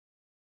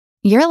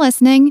You're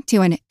listening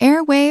to an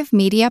Airwave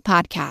Media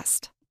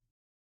Podcast.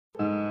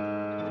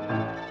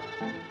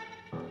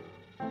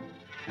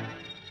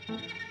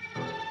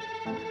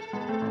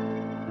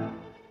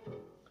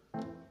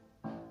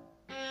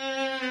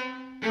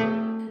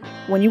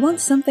 When you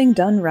want something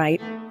done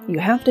right, you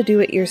have to do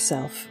it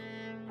yourself.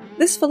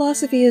 This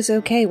philosophy is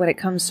okay when it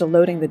comes to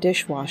loading the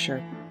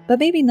dishwasher, but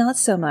maybe not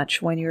so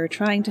much when you're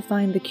trying to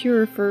find the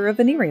cure for a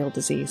venereal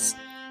disease.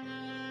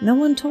 No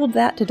one told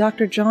that to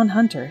Dr. John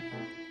Hunter.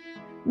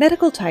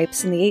 Medical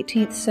types in the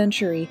 18th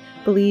century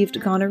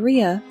believed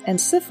gonorrhea and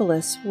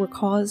syphilis were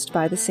caused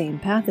by the same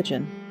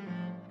pathogen.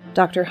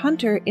 Dr.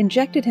 Hunter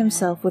injected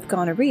himself with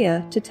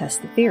gonorrhea to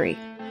test the theory.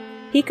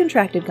 He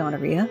contracted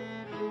gonorrhea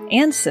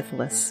and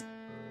syphilis,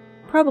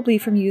 probably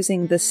from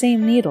using the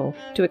same needle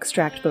to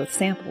extract both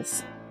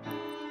samples.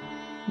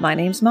 My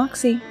name's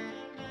Moxie,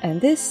 and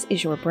this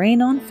is your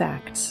Brain on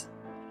Facts.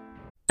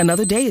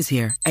 Another day is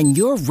here, and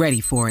you're ready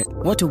for it.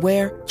 What to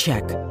wear?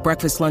 Check.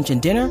 Breakfast, lunch,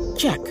 and dinner?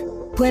 Check.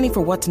 Planning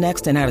for what's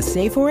next and how to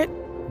save for it?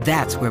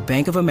 That's where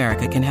Bank of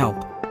America can help.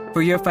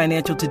 For your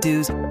financial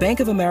to-dos,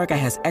 Bank of America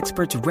has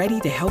experts ready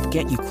to help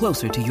get you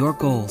closer to your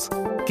goals.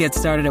 Get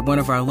started at one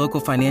of our local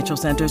financial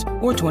centers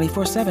or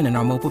 24/7 in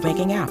our mobile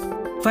banking app.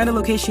 Find a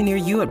location near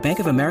you at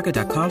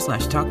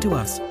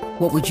bankofamerica.com/talktous.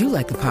 What would you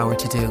like the power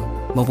to do?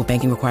 Mobile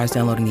banking requires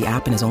downloading the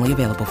app and is only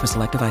available for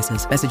select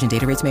devices. Message and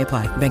data rates may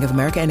apply. Bank of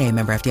America N.A.,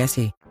 member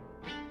FDIC.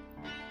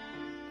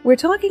 We're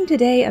talking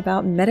today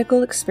about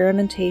medical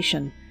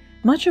experimentation,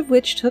 much of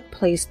which took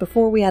place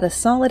before we had a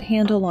solid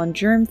handle on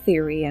germ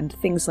theory and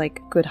things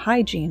like good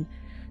hygiene,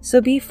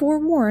 so be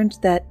forewarned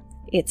that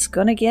it's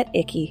gonna get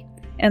icky,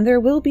 and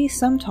there will be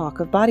some talk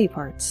of body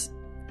parts.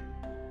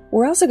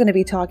 We're also going to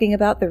be talking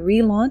about the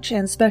relaunch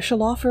and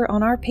special offer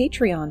on our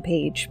Patreon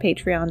page,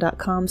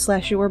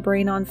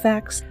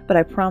 patreon.com/yourbrainonfacts, but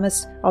I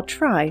promise I'll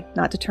try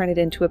not to turn it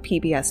into a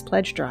PBS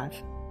pledge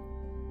drive.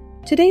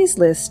 Today's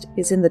list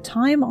is in the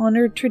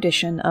time-honored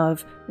tradition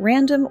of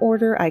random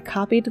order I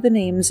copied the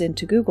names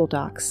into Google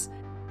Docs.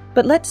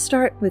 But let's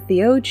start with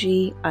the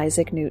OG,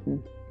 Isaac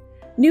Newton.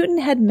 Newton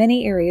had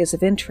many areas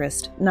of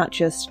interest, not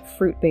just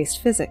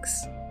fruit-based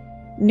physics.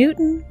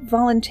 Newton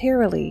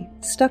voluntarily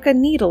stuck a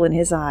needle in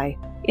his eye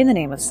in the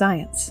name of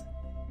science.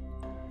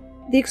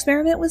 The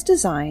experiment was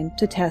designed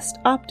to test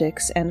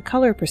optics and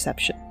color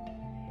perception.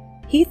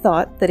 He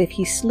thought that if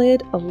he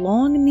slid a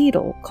long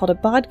needle called a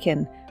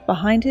bodkin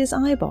behind his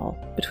eyeball,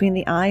 between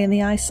the eye and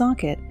the eye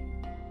socket,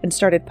 and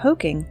started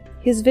poking,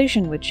 his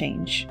vision would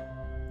change.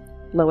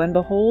 Lo and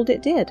behold,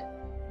 it did.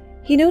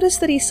 He noticed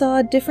that he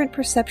saw different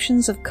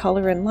perceptions of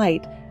color and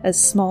light as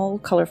small,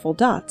 colorful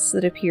dots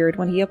that appeared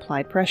when he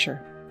applied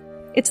pressure.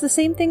 It's the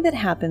same thing that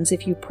happens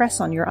if you press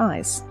on your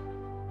eyes.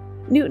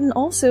 Newton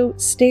also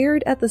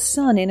stared at the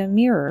sun in a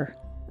mirror,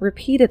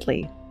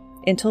 repeatedly,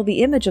 until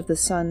the image of the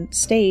sun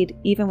stayed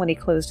even when he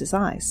closed his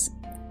eyes.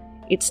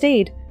 It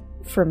stayed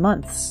for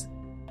months.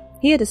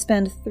 He had to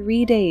spend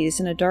 3 days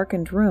in a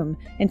darkened room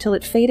until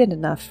it faded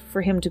enough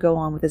for him to go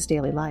on with his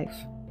daily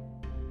life.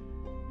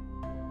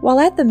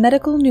 While at the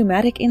Medical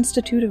Pneumatic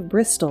Institute of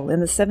Bristol in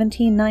the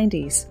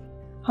 1790s,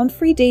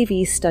 Humphrey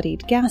Davy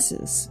studied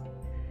gases.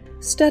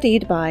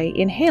 Studied by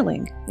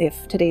inhaling,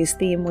 if today's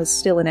theme was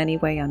still in any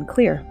way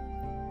unclear.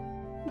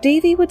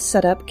 Davy would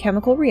set up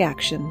chemical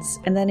reactions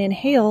and then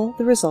inhale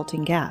the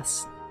resulting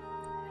gas.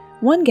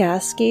 One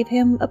gas gave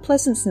him a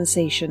pleasant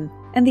sensation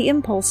and the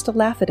impulse to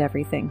laugh at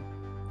everything.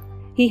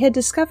 He had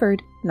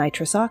discovered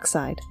nitrous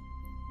oxide.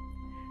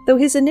 Though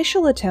his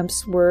initial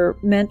attempts were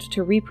meant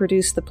to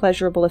reproduce the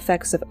pleasurable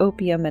effects of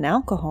opium and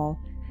alcohol,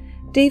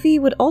 Davy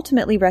would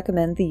ultimately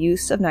recommend the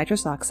use of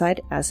nitrous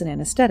oxide as an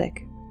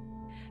anesthetic.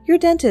 Your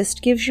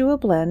dentist gives you a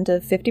blend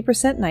of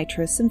 50%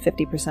 nitrous and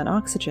 50%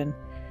 oxygen,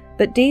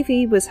 but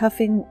Davy was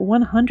huffing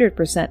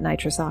 100%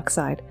 nitrous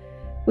oxide,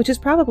 which is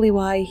probably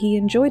why he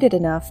enjoyed it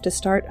enough to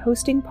start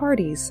hosting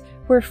parties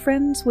where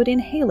friends would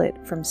inhale it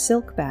from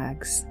silk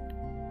bags.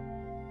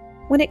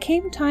 When it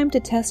came time to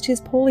test his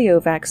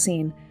polio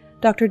vaccine,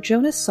 Dr.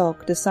 Jonas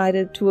Salk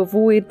decided to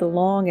avoid the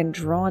long and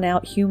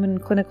drawn-out human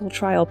clinical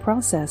trial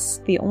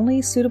process. The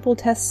only suitable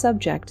test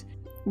subject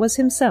was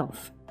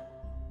himself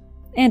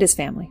and his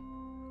family.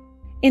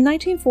 In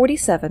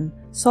 1947,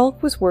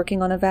 Salk was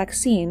working on a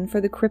vaccine for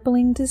the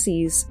crippling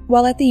disease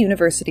while at the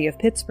University of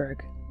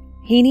Pittsburgh.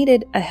 He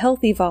needed a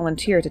healthy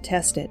volunteer to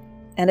test it,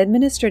 and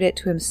administered it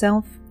to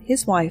himself,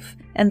 his wife,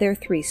 and their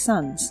 3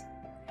 sons.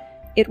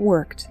 It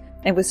worked,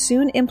 and was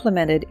soon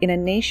implemented in a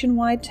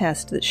nationwide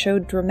test that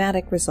showed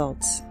dramatic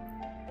results.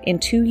 In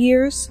 2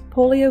 years,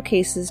 polio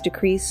cases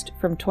decreased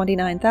from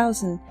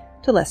 29,000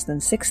 to less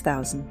than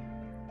 6,000.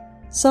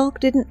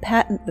 Salk didn't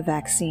patent the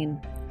vaccine,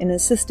 and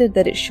insisted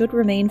that it should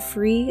remain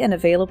free and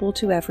available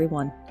to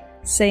everyone,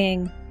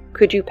 saying,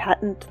 "Could you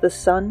patent the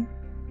sun?"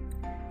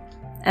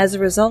 As a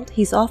result,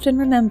 he's often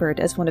remembered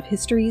as one of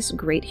history's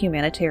great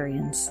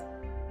humanitarians.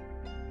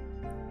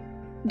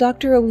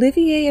 Dr.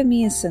 Olivier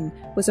Amiason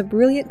was a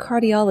brilliant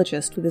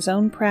cardiologist with his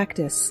own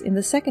practice in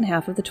the second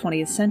half of the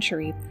 20th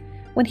century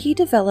when he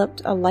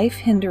developed a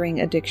life-hindering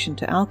addiction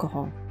to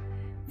alcohol.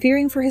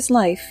 Fearing for his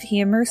life, he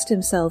immersed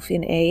himself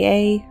in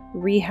AA,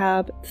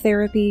 rehab,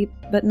 therapy,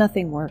 but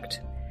nothing worked.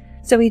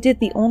 So he did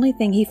the only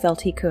thing he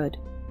felt he could.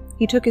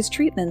 He took his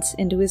treatments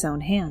into his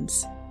own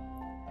hands.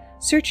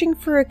 Searching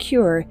for a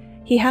cure,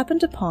 he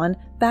happened upon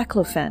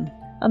baclofen,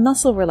 a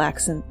muscle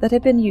relaxant that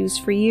had been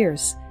used for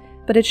years,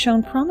 but had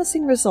shown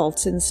promising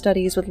results in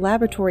studies with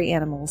laboratory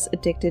animals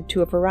addicted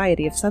to a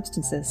variety of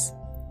substances.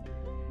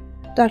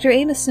 Dr.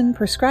 Amison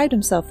prescribed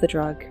himself the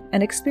drug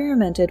and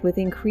experimented with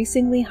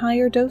increasingly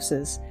higher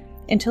doses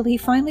until he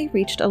finally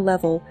reached a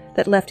level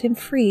that left him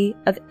free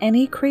of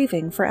any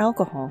craving for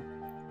alcohol.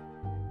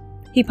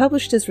 He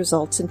published his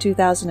results in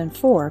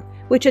 2004,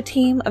 which a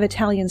team of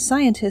Italian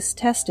scientists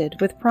tested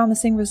with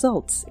promising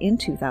results in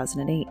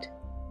 2008.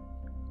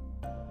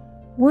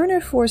 Werner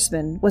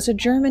Forsman was a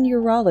German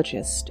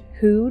urologist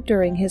who,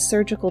 during his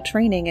surgical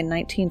training in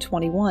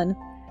 1921,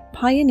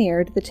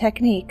 pioneered the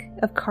technique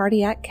of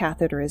cardiac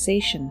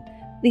catheterization,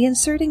 the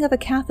inserting of a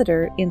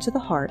catheter into the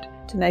heart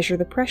to measure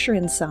the pressure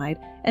inside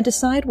and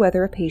decide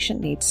whether a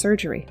patient needs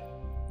surgery.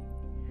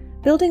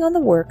 Building on the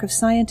work of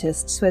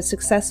scientists who had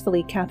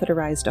successfully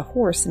catheterized a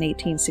horse in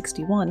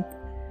 1861,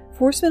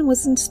 Forsman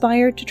was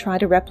inspired to try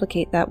to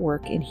replicate that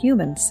work in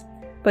humans,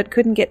 but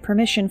couldn't get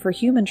permission for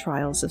human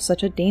trials of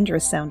such a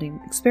dangerous-sounding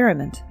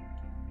experiment.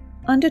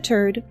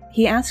 Undeterred,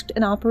 he asked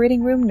an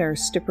operating room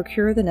nurse to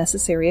procure the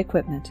necessary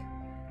equipment.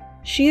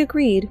 She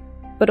agreed,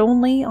 but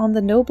only on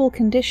the noble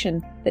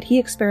condition that he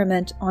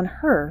experiment on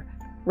her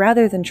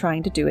rather than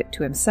trying to do it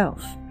to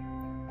himself.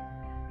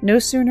 No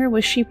sooner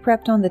was she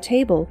prepped on the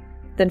table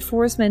than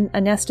Forsman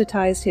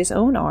anesthetized his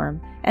own arm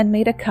and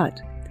made a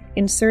cut,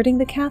 inserting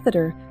the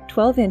catheter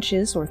 12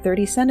 inches or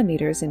 30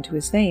 centimeters into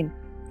his vein.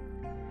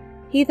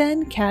 He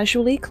then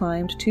casually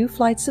climbed 2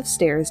 flights of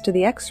stairs to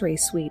the X-ray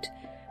suite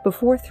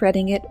before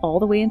threading it all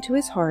the way into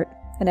his heart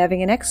and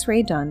having an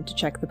X-ray done to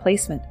check the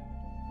placement.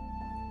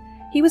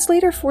 He was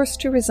later forced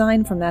to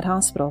resign from that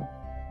hospital,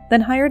 then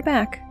hired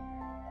back,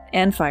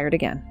 and fired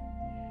again.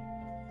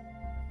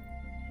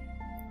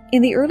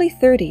 In the early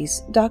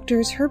 30s,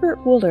 doctors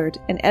Herbert Woolard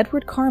and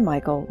Edward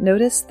Carmichael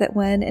noticed that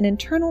when an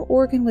internal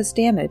organ was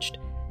damaged,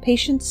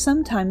 patients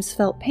sometimes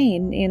felt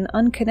pain in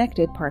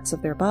unconnected parts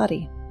of their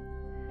body.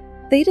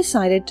 They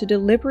decided to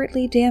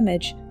deliberately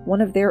damage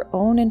one of their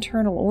own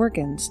internal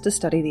organs to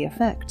study the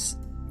effects.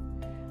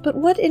 But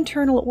what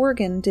internal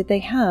organ did they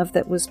have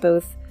that was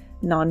both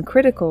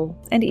non-critical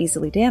and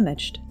easily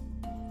damaged?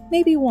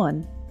 Maybe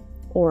one,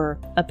 or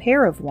a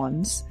pair of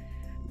ones,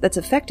 that's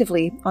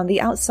effectively on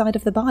the outside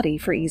of the body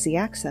for easy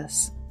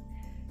access.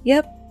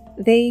 Yep,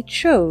 they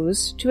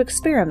chose to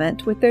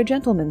experiment with their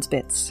gentleman's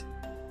bits,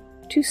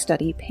 to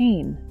study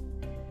pain.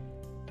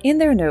 In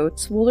their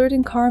notes, Woolard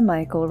and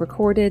Carmichael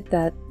recorded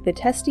that the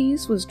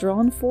testes was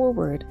drawn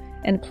forward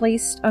and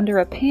placed under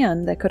a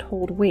pan that could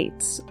hold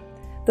weights,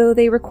 though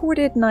they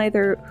recorded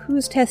neither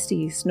whose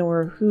testes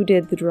nor who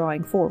did the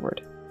drawing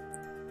forward.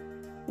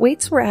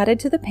 Weights were added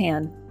to the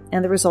pan,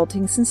 and the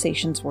resulting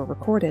sensations were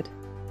recorded.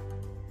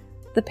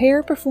 The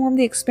pair performed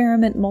the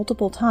experiment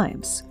multiple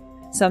times,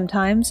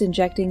 sometimes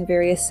injecting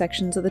various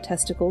sections of the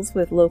testicles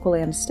with local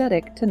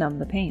anesthetic to numb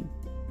the pain.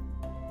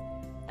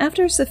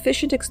 After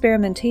sufficient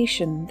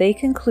experimentation, they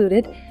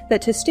concluded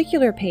that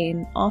testicular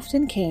pain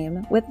often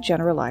came with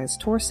generalized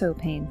torso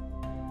pain.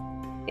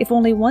 If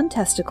only one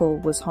testicle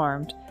was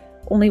harmed,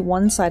 only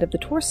one side of the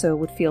torso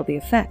would feel the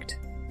effect.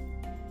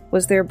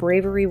 Was their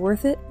bravery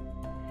worth it?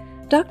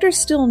 Doctors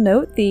still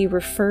note the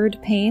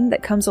referred pain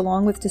that comes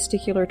along with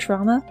testicular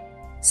trauma,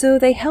 so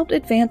they helped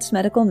advance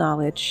medical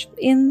knowledge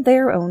in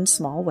their own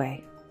small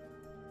way.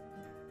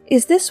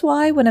 Is this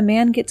why when a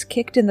man gets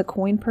kicked in the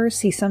coin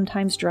purse he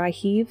sometimes dry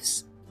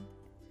heaves?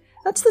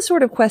 That's the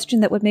sort of question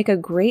that would make a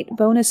great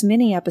bonus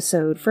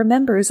mini-episode for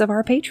members of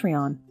our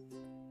Patreon.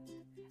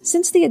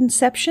 Since the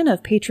inception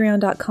of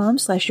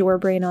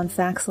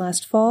patreon.com/yourbrainonfacts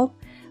last fall,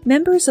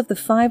 members of the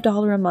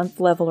 $5 a month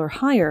level or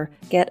higher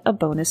get a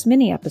bonus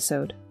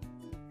mini-episode.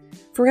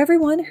 For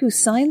everyone who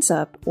signs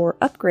up or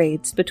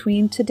upgrades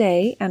between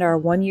today and our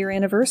 1-year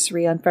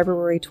anniversary on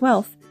February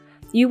 12th,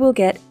 you will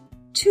get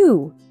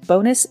 2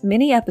 bonus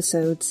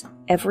mini-episodes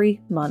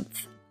every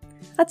month.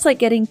 That's like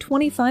getting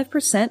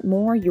 25%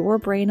 more Your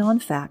Brain on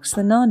Facts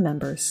than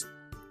non-members.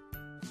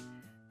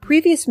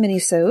 Previous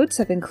minisodes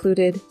have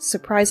included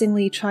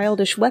surprisingly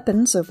childish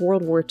weapons of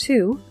World War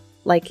II,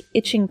 like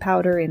itching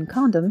powder in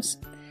condoms,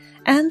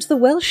 and the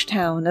Welsh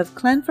town of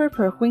Clanfar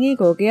Perchwingi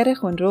Gogere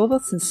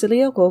Chondrova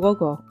Sincilio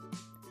Gogogo.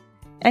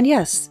 And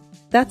yes,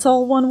 that's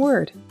all one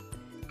word.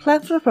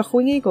 Clanfar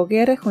Perchwingi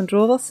Gogere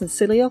Chondrova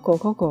Sincilio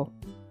Gogogo.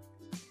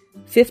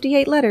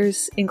 58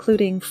 letters,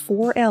 including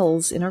 4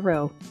 L's in a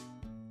row.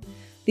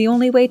 The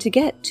only way to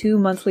get 2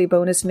 monthly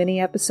bonus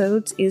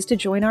mini-episodes is to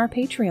join our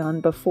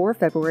Patreon before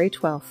February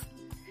 12th.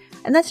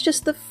 And that's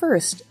just the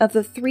first of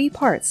the 3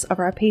 parts of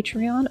our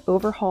Patreon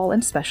overhaul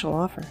and special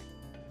offer.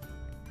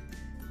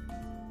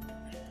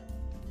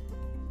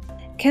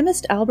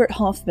 Chemist Albert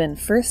Hofmann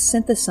first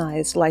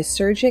synthesized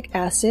lysergic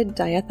acid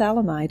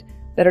diethylamide,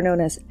 better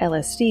known as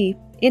LSD,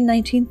 in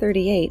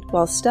 1938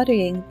 while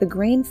studying the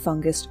grain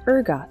fungus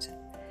ergot.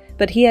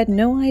 but he had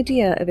no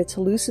idea of its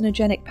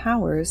hallucinogenic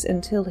powers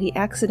until he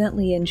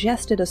accidentally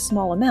ingested a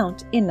small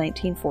amount in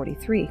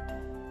 1943.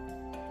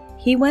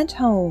 He went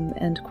home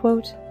and,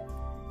 quote,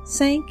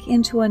 sank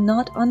into a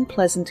not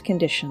unpleasant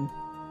condition.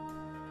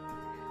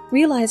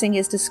 Realizing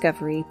his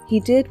discovery, he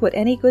did what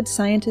any good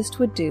scientist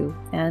would do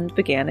and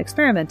began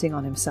experimenting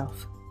on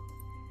himself.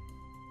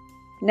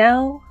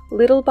 Now,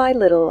 little by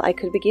little, I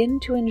could begin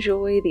to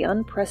enjoy the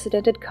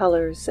unprecedented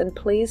colors and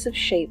plays of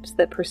shapes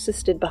that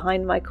persisted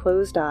behind my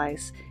closed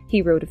eyes,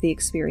 he wrote of the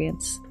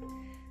experience.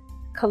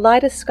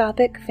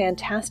 Kaleidoscopic,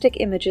 fantastic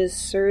images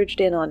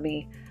surged in on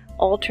me,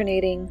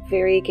 alternating,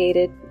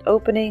 variegated,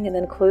 opening and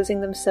then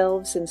closing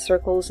themselves in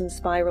circles and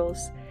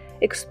spirals,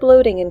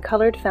 exploding in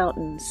colored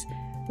fountains,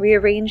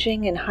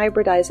 rearranging and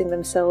hybridizing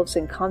themselves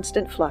in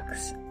constant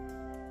flux.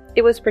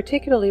 It was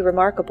particularly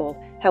remarkable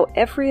how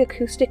every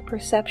acoustic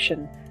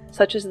perception,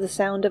 such as the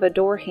sound of a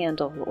door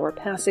handle or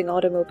passing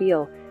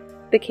automobile,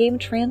 became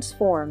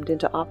transformed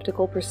into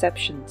optical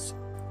perceptions.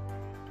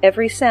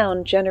 Every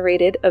sound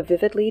generated a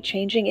vividly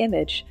changing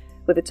image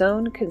with its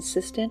own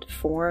consistent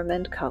form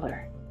and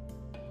color.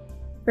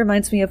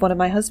 Reminds me of one of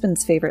my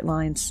husband's favorite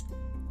lines.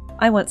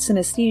 I want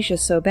synesthesia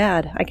so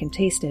bad I can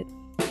taste it.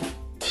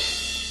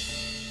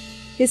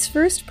 His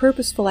first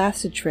purposeful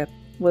acid trip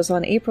was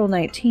on April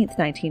 19,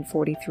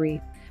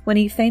 1943, when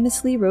he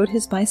famously rode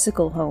his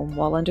bicycle home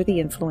while under the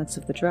influence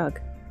of the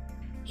drug.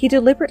 He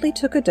deliberately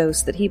took a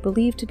dose that he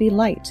believed to be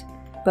light,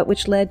 but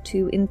which led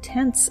to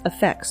intense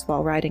effects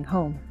while riding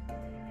home,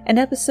 an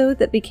episode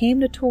that became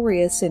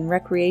notorious in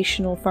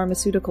recreational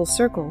pharmaceutical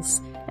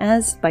circles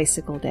as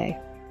Bicycle Day.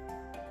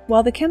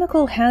 While the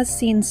chemical has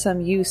seen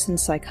some use in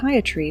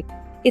psychiatry,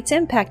 its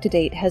impact to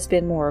date has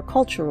been more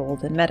cultural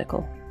than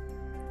medical.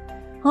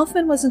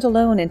 Hoffman wasn't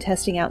alone in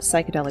testing out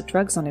psychedelic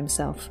drugs on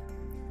himself.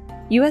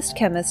 U.S.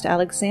 chemist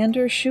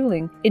Alexander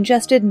Schuling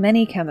ingested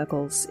many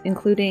chemicals,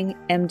 including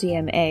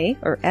MDMA,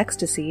 or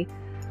ecstasy,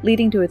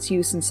 leading to its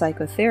use in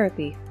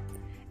psychotherapy,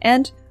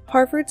 and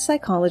Harvard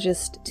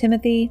psychologist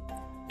Timothy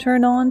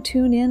turn-on,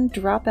 tune-in,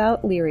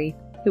 drop-out Leary,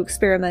 who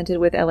experimented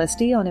with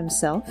LSD on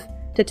himself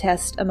to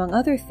test, among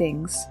other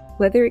things,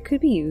 whether it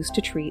could be used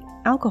to treat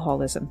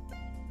alcoholism.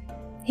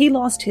 He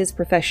lost his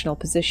professional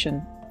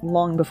position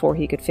long before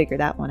he could figure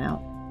that one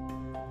out.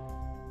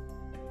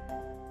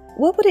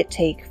 What would it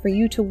take for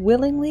you to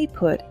willingly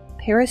put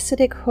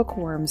parasitic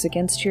hookworms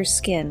against your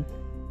skin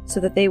so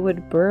that they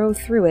would burrow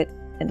through it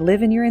and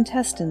live in your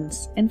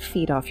intestines and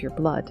feed off your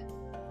blood?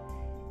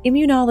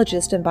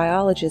 Immunologist and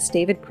biologist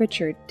David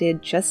Pritchard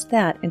did just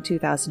that in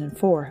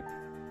 2004.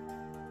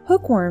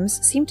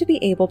 Hookworms seem to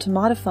be able to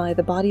modify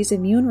the body's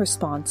immune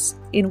response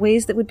in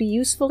ways that would be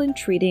useful in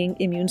treating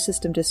immune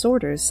system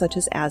disorders such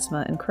as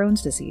asthma and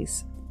Crohn's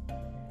disease.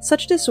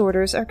 Such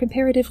disorders are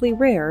comparatively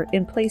rare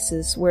in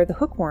places where the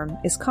hookworm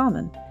is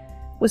common.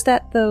 Was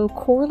that, though,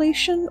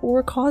 correlation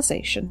or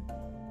causation?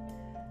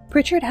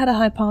 Pritchard had a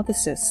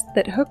hypothesis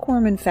that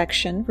hookworm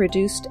infection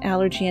reduced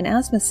allergy and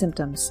asthma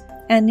symptoms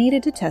and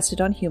needed to test it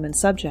on human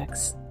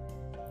subjects.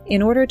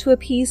 In order to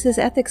appease his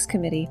ethics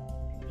committee,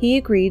 he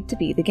agreed to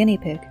be the guinea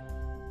pig.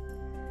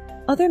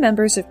 Other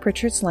members of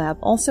Pritchard's lab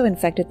also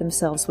infected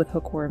themselves with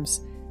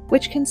hookworms,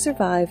 which can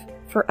survive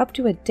for up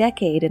to a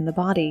decade in the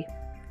body,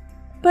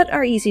 but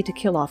are easy to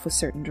kill off with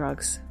certain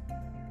drugs.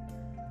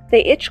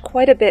 They itch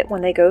quite a bit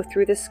when they go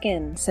through the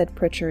skin, said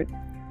Pritchard,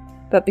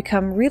 but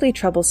become really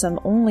troublesome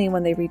only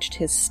when they reached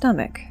his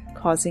stomach,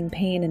 causing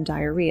pain and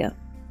diarrhea.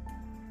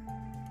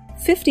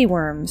 50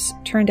 worms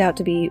turned out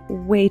to be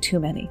way too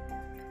many.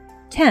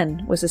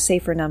 10 was a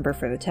safer number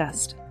for the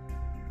test.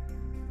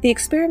 The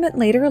experiment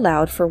later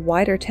allowed for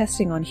wider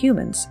testing on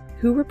humans,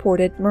 who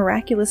reported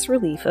miraculous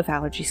relief of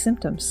allergy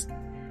symptoms.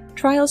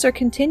 Trials are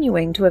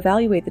continuing to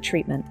evaluate the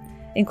treatment,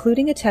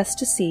 including a test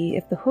to see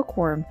if the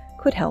hookworm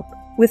could help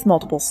with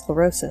multiple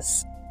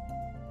sclerosis.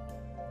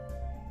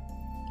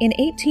 In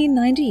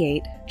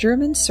 1898,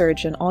 German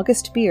surgeon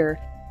August Beer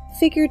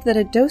figured that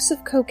a dose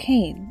of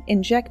cocaine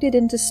injected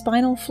into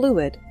spinal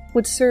fluid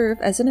would serve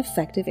as an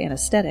effective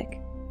anesthetic.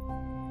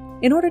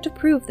 In order to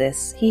prove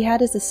this, he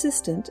had his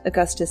assistant,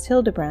 Augustus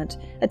Hildebrandt,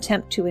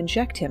 attempt to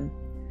inject him,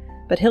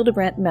 but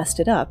Hildebrandt messed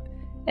it up,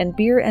 and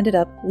Beer ended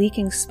up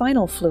leaking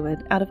spinal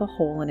fluid out of a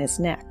hole in his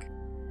neck.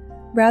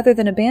 Rather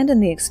than abandon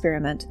the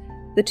experiment,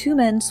 the two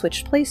men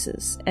switched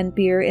places, and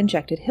Beer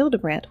injected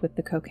Hildebrandt with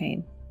the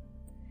cocaine.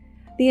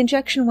 The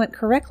injection went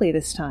correctly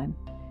this time.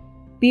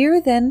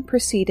 Beer then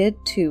proceeded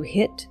to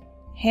hit,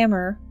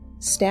 hammer,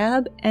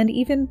 stab, and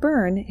even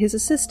burn his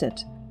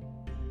assistant.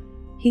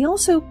 He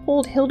also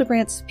pulled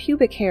Hildebrandt's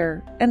pubic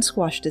hair and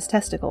squashed his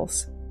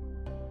testicles.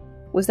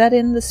 Was that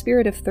in the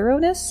spirit of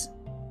thoroughness?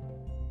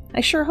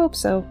 I sure hope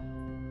so.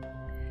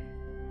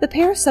 The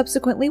pair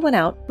subsequently went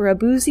out for a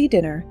boozy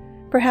dinner,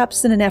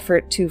 perhaps in an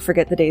effort to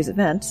forget the day's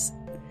events.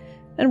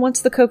 And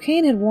once the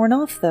cocaine had worn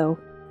off, though,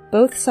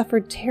 both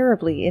suffered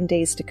terribly in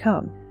days to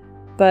come.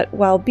 But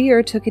while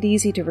Beer took it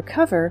easy to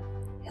recover,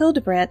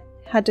 Hildebrandt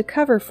had to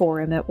cover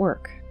for him at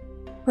work.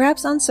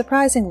 Perhaps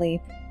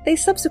unsurprisingly, they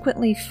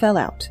subsequently fell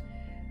out,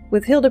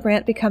 with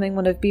Hildebrandt becoming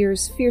one of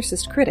Beer's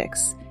fiercest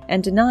critics,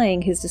 and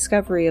denying his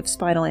discovery of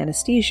spinal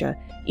anesthesia,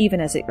 even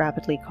as it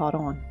rapidly caught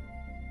on.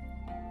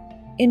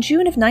 In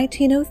June of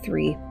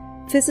 1903,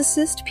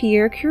 physicist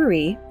Pierre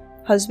Curie,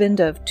 husband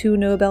of 2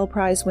 Nobel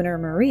Prize winner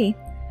Marie,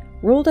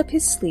 rolled up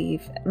his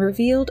sleeve and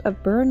revealed a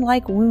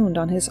burn-like wound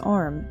on his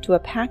arm to a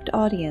packed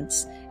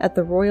audience at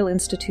the Royal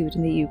Institute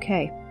in the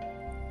UK.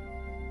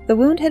 The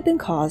wound had been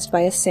caused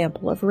by a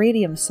sample of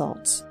radium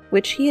salts,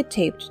 which he had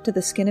taped to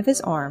the skin of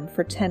his arm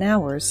for 10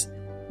 hours,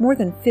 more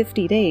than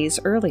 50 days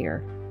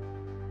earlier.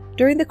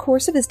 During the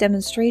course of his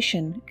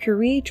demonstration,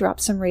 Curie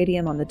dropped some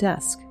radium on the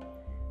desk.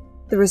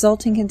 The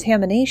resulting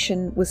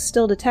contamination was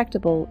still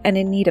detectable and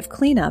in need of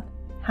cleanup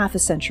half a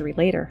century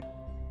later.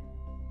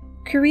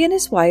 Curie and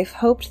his wife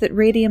hoped that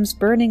radium's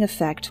burning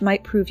effect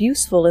might prove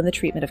useful in the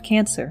treatment of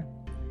cancer.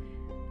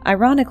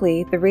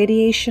 Ironically, the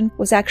radiation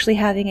was actually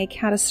having a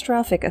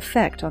catastrophic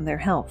effect on their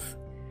health.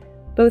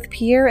 Both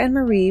Pierre and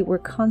Marie were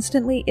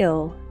constantly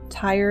ill,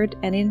 tired,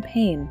 and in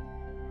pain,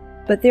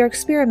 but their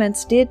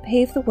experiments did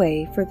pave the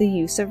way for the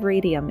use of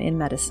radium in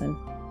medicine.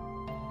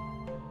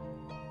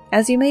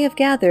 As you may have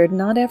gathered,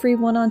 not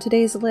everyone on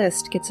today's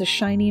list gets a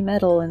shiny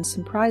medal and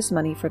some prize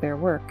money for their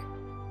work.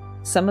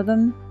 Some of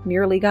them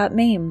merely got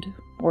maimed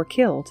or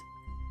killed.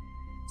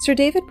 Sir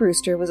David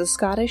Brewster was a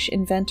Scottish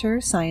inventor,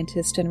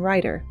 scientist, and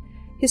writer.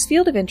 His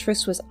field of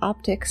interest was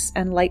optics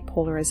and light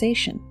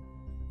polarization,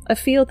 a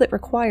field that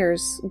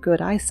requires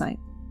good eyesight.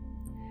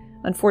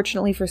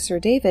 Unfortunately for Sir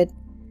David,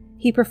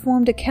 he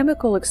performed a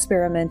chemical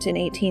experiment in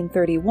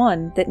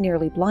 1831 that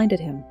nearly blinded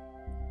him.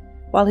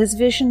 While his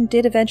vision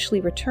did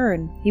eventually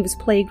return, he was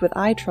plagued with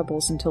eye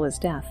troubles until his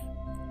death.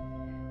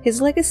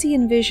 His legacy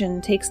in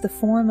vision takes the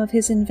form of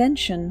his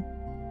invention,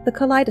 the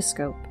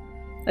kaleidoscope,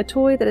 a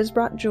toy that has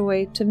brought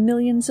joy to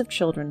millions of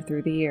children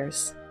through the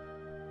years.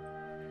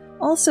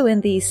 Also in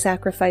the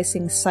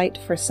Sacrificing Sight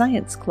for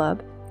Science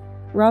Club,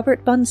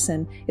 Robert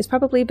Bunsen is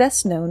probably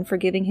best known for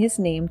giving his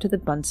name to the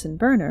Bunsen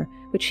burner,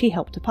 which he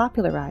helped to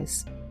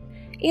popularize,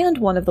 and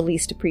one of the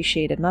least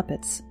appreciated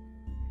Muppets.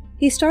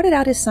 He started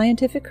out his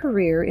scientific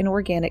career in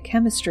organic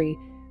chemistry,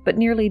 but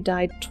nearly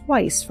died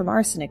twice from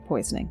arsenic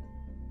poisoning.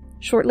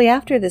 Shortly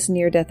after this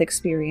near-death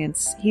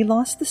experience, he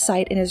lost the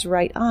sight in his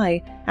right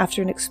eye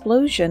after an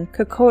explosion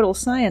cocodyl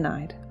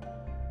cyanide.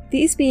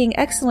 These being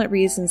excellent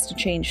reasons to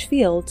change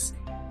fields,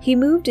 he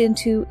moved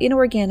into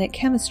inorganic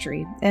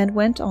chemistry and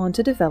went on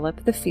to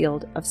develop the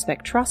field of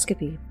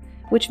spectroscopy,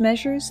 which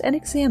measures and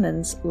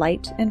examines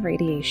light and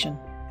radiation.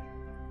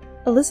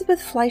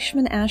 Elizabeth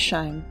Fleischmann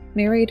Aschheim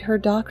married her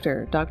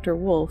doctor, Dr.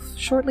 Wolf,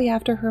 shortly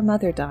after her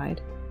mother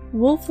died.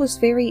 Wolf was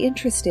very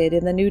interested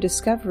in the new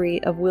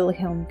discovery of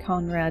Wilhelm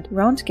Conrad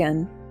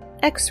Röntgen,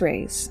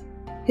 X-rays.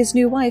 His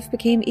new wife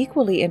became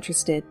equally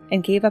interested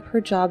and gave up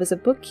her job as a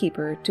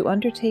bookkeeper to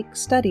undertake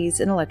studies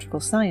in electrical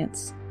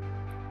science.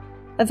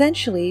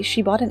 Eventually,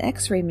 she bought an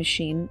X-ray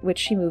machine, which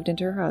she moved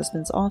into her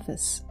husband's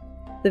office,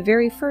 the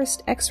very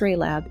first X-ray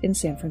lab in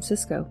San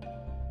Francisco.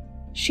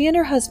 She and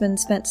her husband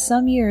spent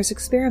some years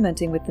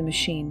experimenting with the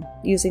machine,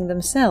 using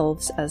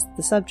themselves as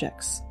the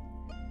subjects.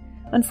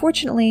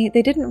 Unfortunately,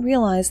 they didn't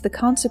realize the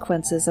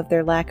consequences of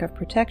their lack of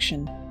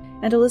protection,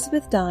 and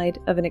Elizabeth died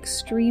of an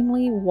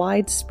extremely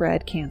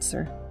widespread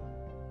cancer.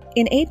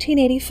 In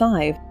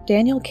 1885,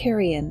 Daniel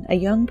Carrion, a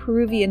young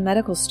Peruvian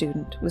medical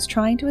student, was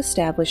trying to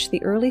establish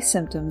the early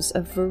symptoms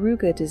of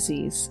verruga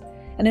disease,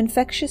 an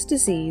infectious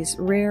disease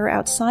rare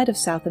outside of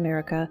South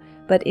America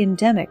but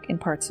endemic in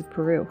parts of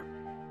Peru.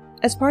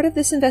 As part of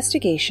this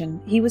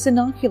investigation, he was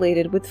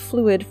inoculated with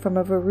fluid from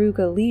a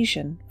verruga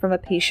lesion from a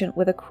patient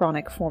with a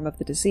chronic form of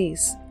the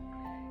disease.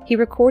 He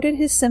recorded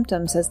his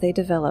symptoms as they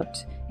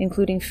developed,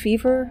 including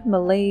fever,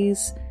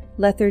 malaise,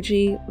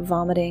 lethargy,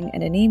 vomiting,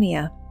 and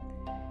anemia,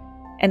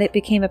 and it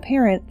became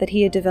apparent that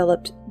he had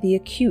developed the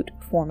acute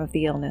form of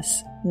the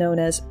illness, known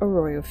as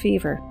arroyo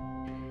fever.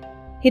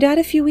 He died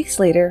a few weeks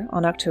later,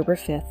 on October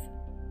 5th.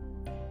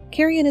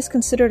 Carrion is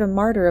considered a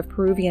martyr of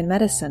Peruvian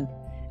medicine,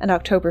 and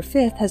October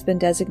 5th has been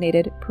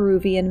designated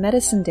Peruvian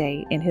Medicine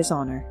Day in his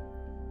honor.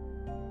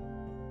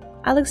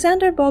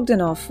 Alexander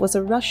Bogdanov was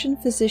a Russian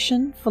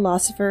physician,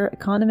 philosopher,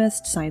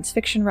 economist, science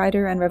fiction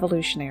writer, and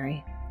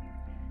revolutionary.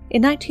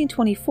 In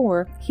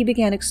 1924, he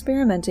began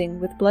experimenting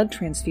with blood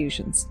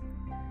transfusions,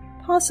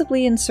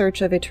 possibly in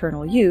search of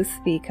eternal youth,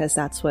 because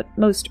that's what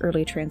most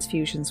early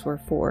transfusions were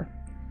for.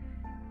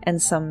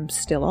 And some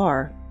still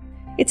are.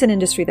 It's an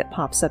industry that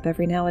pops up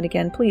every now and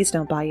again. Please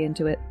don't buy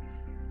into it.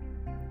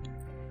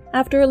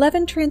 After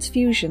 11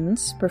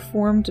 transfusions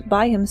performed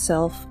by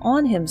himself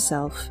on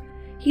himself,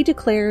 he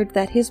declared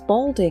that his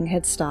balding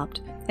had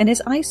stopped and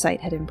his eyesight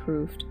had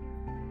improved.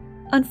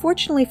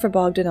 Unfortunately for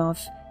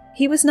Bogdanov,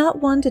 he was not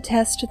one to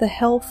test the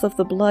health of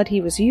the blood he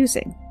was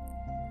using,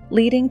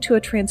 leading to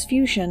a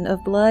transfusion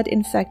of blood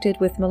infected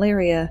with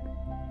malaria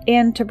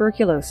and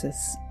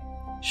tuberculosis,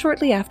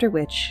 shortly after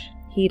which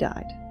he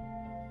died.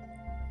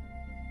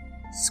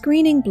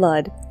 Screening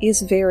blood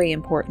is very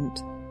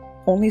important.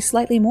 Only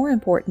slightly more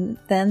important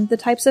than the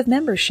types of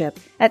membership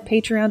at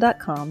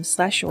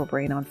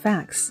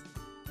patreon.com/yourbrainonfacts.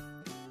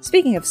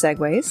 Speaking of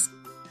segues,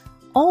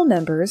 all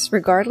members,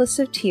 regardless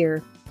of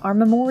tier, are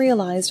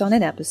memorialized on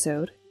an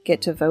episode,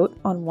 get to vote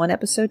on one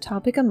episode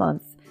topic a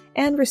month,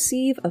 and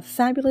receive a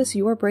fabulous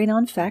Your Brain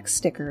on Facts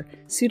sticker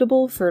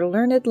suitable for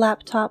learned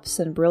laptops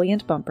and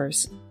brilliant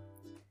bumpers.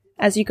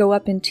 As you go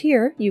up in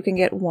tier, you can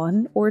get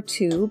 1 or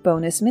 2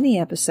 bonus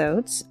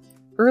mini-episodes,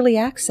 early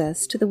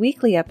access to the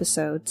weekly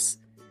episodes,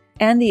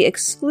 and the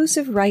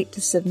exclusive right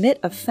to submit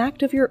a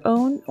fact of your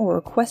own or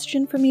a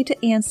question for me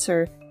to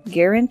answer,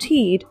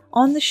 guaranteed,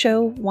 on the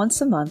show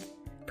once a month,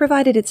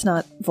 provided it's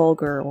not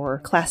vulgar or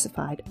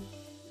classified.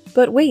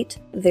 But wait,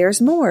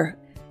 there's more!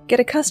 Get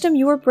a custom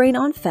Your Brain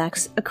on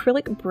Facts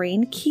acrylic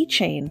brain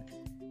keychain.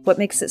 What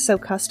makes it so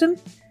custom?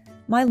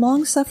 My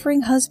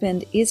long-suffering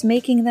husband is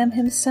making them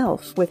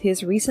himself with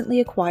his recently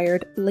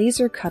acquired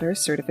laser cutter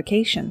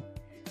certification.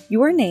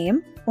 Your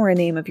name, or a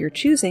name of your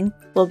choosing,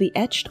 will be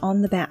etched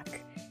on the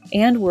back,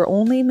 and we're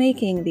only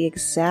making the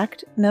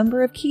exact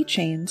number of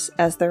keychains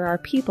as there are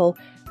people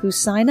who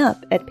sign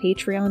up at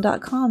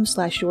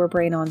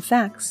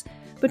patreon.com/yourbrainonfacts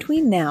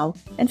between now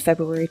and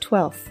February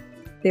 12th.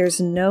 There's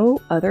no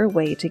other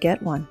way to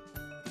get one.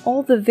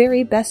 All the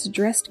very best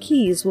dressed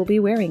keys will be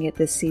wearing it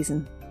this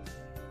season.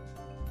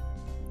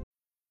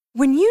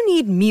 When you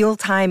need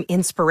mealtime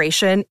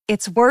inspiration,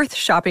 it's worth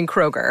shopping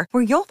Kroger,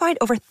 where you'll find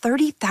over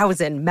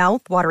 30,000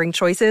 mouth-watering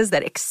choices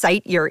that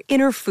excite your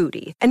inner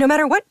foodie. And no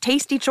matter what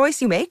tasty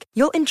choice you make,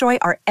 you'll enjoy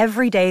our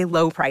everyday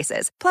low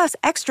prices, plus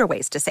extra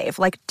ways to save,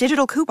 like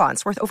digital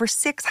coupons worth over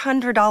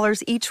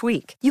 $600 each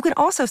week. You can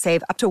also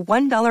save up to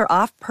 $1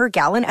 off per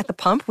gallon at the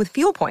pump with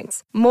fuel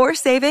points. More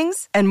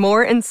savings and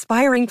more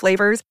inspiring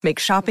flavors make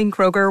shopping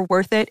Kroger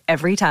worth it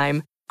every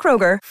time.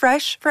 Kroger,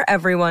 fresh for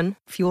everyone.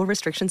 Fuel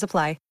restrictions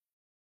apply.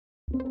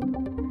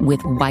 With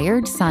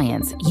Wired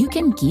Science, you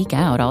can geek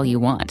out all you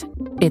want.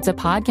 It's a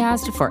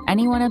podcast for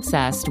anyone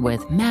obsessed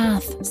with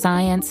math,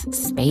 science,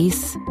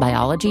 space,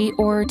 biology,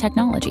 or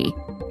technology.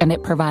 And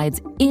it provides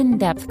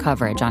in-depth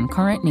coverage on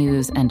current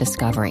news and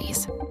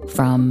discoveries.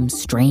 From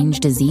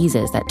strange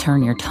diseases that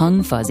turn your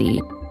tongue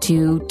fuzzy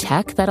to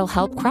tech that'll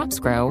help crops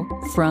grow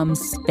from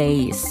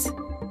space.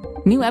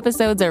 New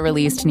episodes are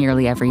released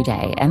nearly every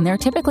day, and they're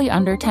typically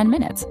under 10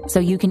 minutes, so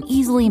you can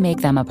easily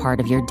make them a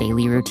part of your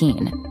daily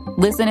routine.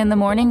 Listen in the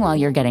morning while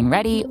you're getting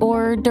ready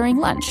or during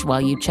lunch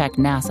while you check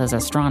NASA's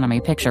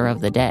astronomy picture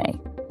of the day.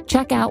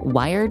 Check out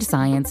Wired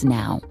Science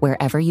now,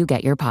 wherever you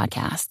get your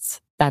podcasts.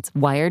 That's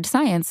Wired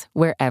Science,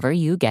 wherever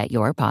you get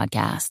your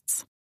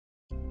podcasts.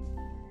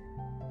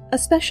 A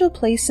special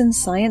place in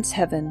science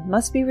heaven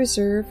must be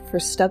reserved for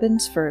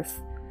Stubbins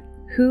Firth,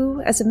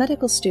 who, as a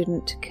medical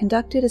student,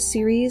 conducted a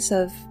series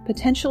of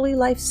potentially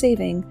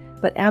life-saving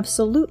but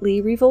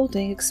absolutely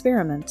revolting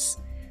experiments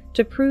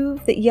to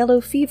prove that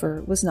yellow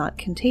fever was not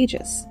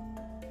contagious.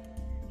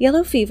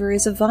 Yellow fever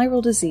is a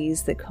viral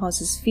disease that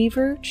causes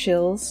fever,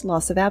 chills,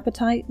 loss of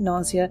appetite,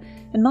 nausea,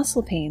 and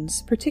muscle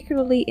pains,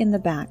 particularly in the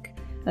back,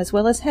 as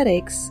well as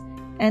headaches,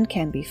 and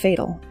can be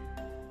fatal.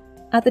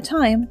 At the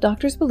time,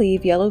 doctors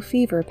believe yellow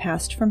fever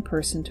passed from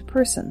person to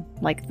person,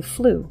 like the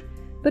flu,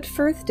 but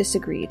Firth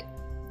disagreed.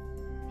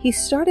 He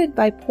started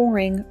by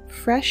pouring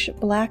fresh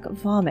black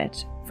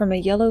vomit from a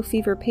yellow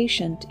fever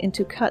patient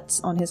into cuts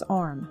on his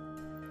arm.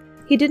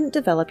 He didn't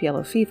develop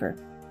yellow fever.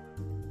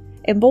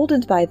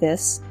 Emboldened by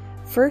this,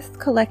 Firth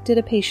collected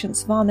a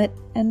patient's vomit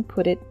and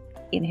put it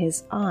in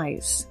his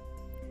eyes.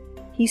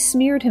 He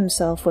smeared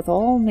himself with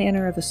all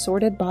manner of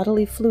assorted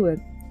bodily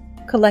fluid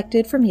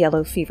collected from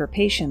yellow fever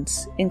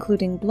patients,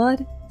 including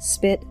blood,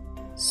 spit,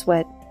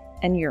 sweat,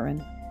 and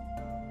urine.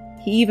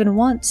 He even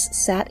once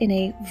sat in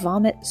a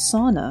vomit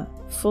sauna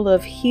full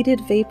of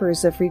heated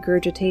vapors of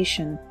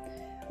regurgitation,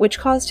 which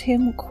caused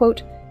him,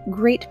 quote,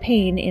 great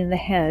pain in the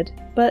head,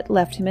 but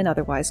left him in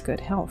otherwise good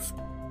health.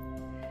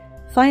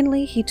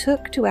 Finally, he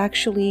took to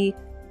actually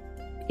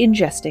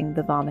ingesting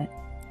the vomit,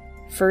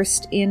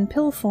 first in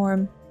pill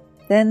form,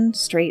 then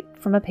straight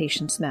from a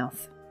patient's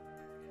mouth.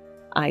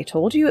 I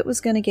told you it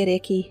was going to get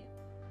icky.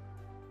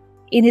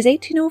 In his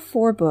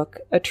 1804 book,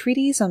 A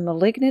Treatise on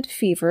Malignant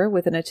Fever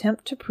with an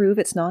Attempt to Prove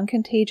Its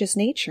Non-Contagious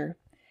Nature,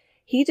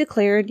 he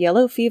declared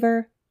yellow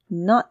fever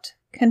not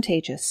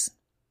contagious.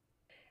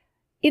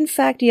 In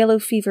fact, yellow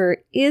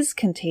fever is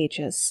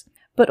contagious,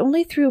 but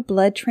only through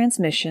blood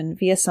transmission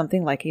via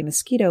something like a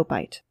mosquito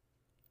bite.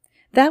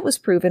 That was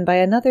proven by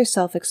another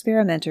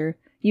self-experimenter,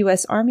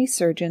 U.S. Army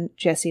surgeon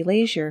Jesse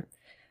Lazier,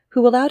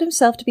 who allowed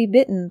himself to be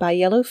bitten by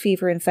yellow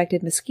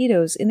fever-infected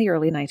mosquitoes in the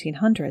early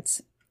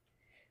 1900s.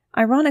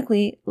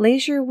 Ironically,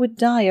 Lazier would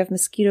die of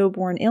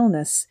mosquito-borne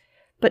illness,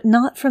 but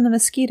not from the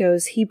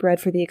mosquitoes he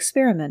bred for the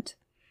experiment,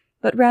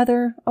 but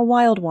rather a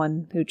wild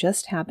one who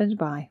just happened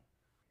by.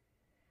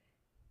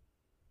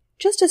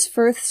 Just as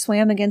Firth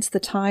swam against the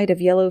tide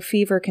of yellow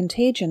fever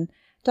contagion,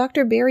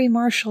 Dr. Barry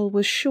Marshall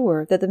was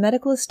sure that the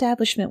medical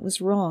establishment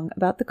was wrong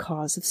about the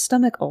cause of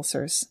stomach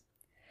ulcers.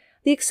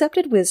 The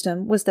accepted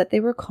wisdom was that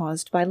they were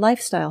caused by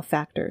lifestyle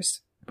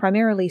factors,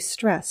 primarily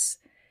stress,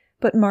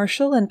 but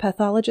Marshall and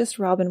pathologist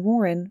Robin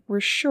Warren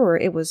were sure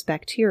it was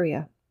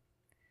bacteria.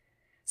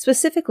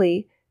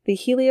 Specifically, the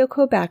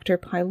Helicobacter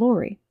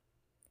pylori.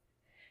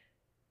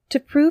 To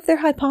prove their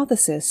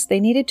hypothesis, they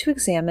needed to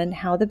examine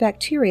how the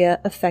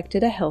bacteria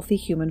affected a healthy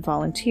human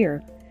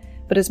volunteer.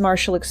 But as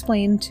Marshall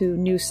explained to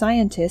New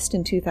Scientist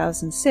in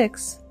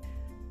 2006,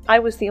 "I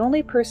was the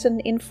only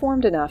person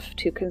informed enough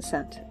to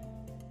consent."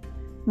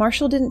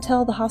 Marshall didn't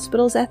tell the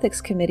hospital's ethics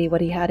committee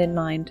what he had in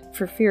mind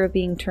for fear of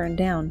being turned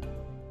down.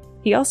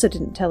 He also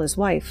didn't tell his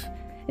wife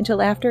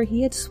until after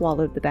he had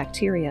swallowed the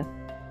bacteria.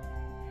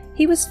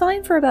 He was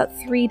fine for about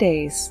 3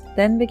 days,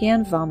 then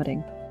began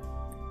vomiting.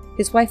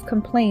 His wife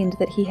complained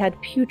that he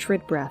had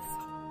putrid breath.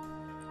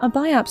 A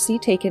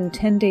biopsy taken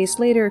 10 days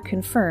later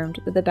confirmed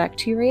that the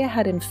bacteria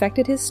had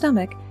infected his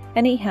stomach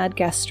and he had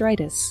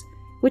gastritis,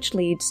 which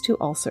leads to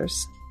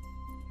ulcers.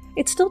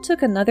 It still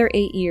took another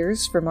 8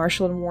 years for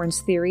Marshall and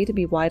Warren's theory to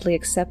be widely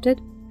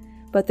accepted,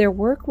 but their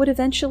work would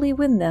eventually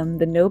win them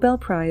the Nobel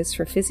Prize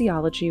for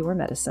Physiology or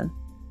Medicine.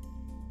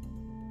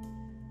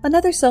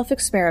 Another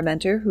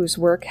self-experimenter whose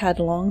work had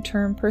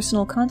long-term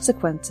personal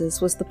consequences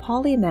was the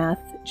polymath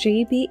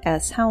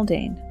J.B.S.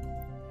 Haldane.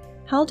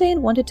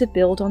 Haldane wanted to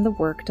build on the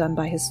work done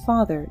by his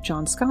father,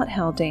 John Scott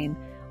Haldane,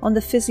 on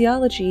the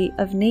physiology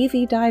of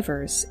Navy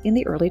divers in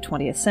the early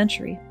 20th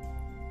century.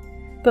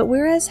 But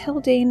whereas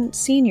Haldane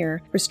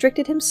Sr.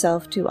 restricted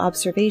himself to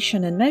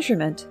observation and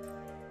measurement,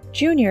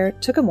 Jr.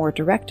 took a more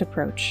direct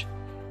approach,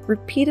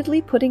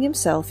 repeatedly putting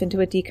himself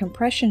into a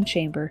decompression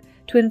chamber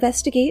to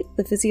investigate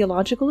the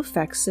physiological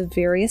effects of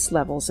various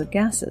levels of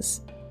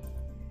gases.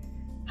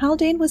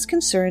 Haldane was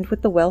concerned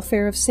with the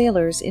welfare of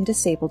sailors in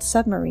disabled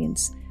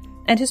submarines,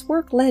 and his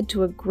work led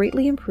to a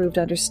greatly improved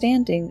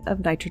understanding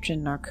of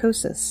nitrogen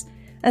narcosis,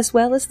 as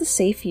well as the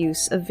safe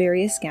use of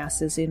various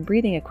gases in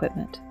breathing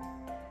equipment.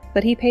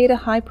 But he paid a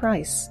high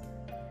price.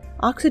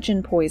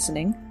 Oxygen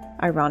poisoning,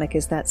 ironic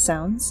as that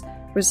sounds,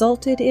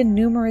 resulted in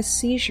numerous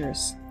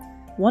seizures,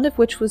 one of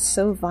which was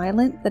so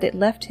violent that it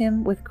left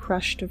him with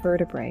crushed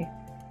vertebrae.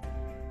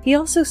 He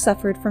also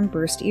suffered from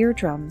burst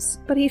eardrums,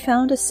 but he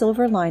found a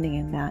silver lining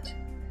in that.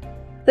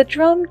 "The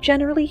drum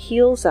generally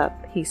heals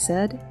up," he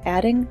said,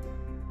 adding,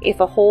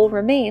 "If a hole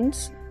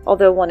remains,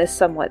 although one is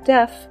somewhat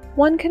deaf,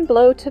 one can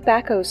blow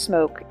tobacco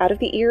smoke out of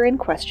the ear in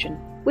question,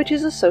 which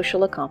is a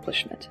social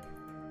accomplishment."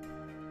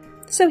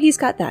 So he's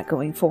got that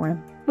going for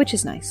him, which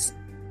is nice.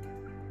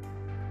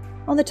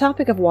 On the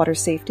topic of water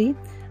safety,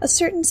 a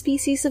certain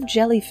species of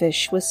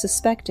jellyfish was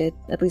suspected,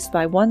 at least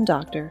by one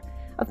doctor,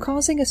 of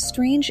causing a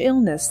strange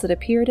illness that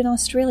appeared in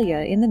Australia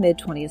in the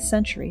mid-20th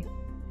century.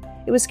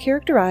 It was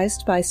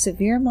characterized by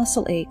severe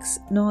muscle aches,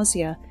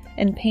 nausea,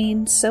 and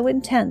pain so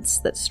intense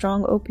that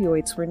strong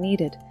opioids were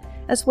needed,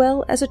 as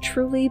well as a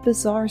truly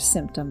bizarre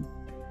symptom.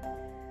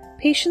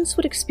 Patients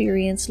would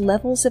experience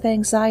levels of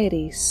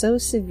anxiety so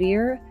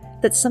severe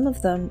that some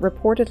of them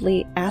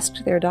reportedly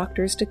asked their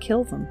doctors to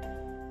kill them.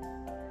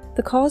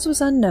 The cause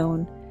was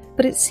unknown,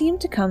 but it seemed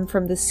to come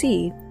from the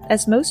sea,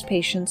 as most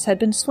patients had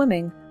been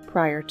swimming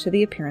prior to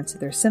the appearance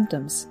of their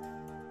symptoms.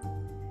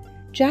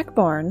 Jack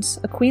Barnes,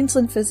 a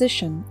Queensland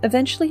physician,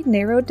 eventually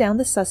narrowed down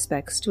the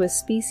suspects to a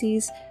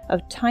species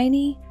of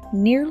tiny,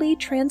 nearly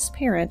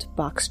transparent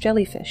box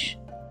jellyfish.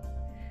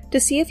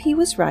 To see if he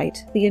was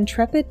right, the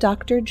intrepid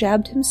doctor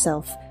jabbed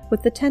himself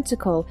with the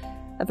tentacle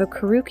of a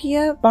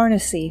Carukia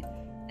barnacei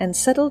and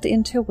settled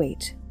into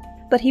wait.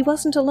 But he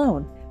wasn't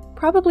alone.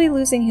 Probably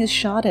losing his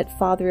shot at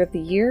Father of the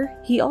Year,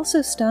 he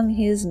also stung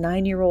his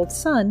 9-year-old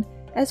son,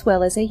 as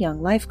well as a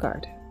young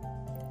lifeguard.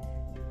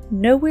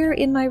 Nowhere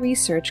in my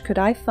research could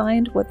I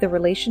find what the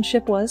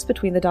relationship was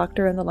between the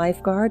doctor and the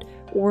lifeguard,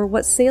 or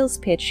what sales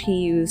pitch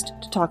he used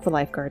to talk the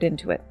lifeguard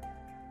into it.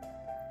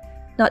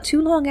 Not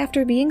too long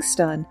after being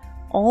stung,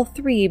 all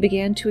three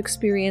began to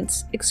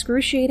experience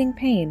excruciating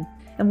pain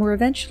and were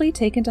eventually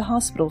taken to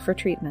hospital for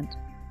treatment.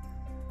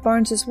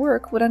 Barnes's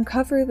work would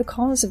uncover the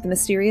cause of the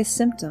mysterious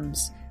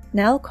symptoms,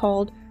 now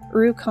called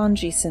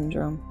Urukandji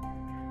syndrome.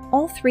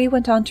 All three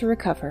went on to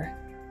recover.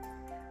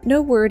 No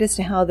word as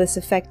to how this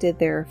affected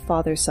their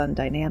father-son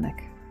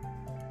dynamic.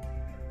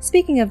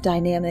 Speaking of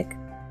dynamic,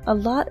 a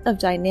lot of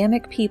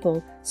dynamic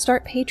people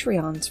start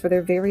Patreons for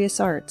their various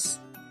arts,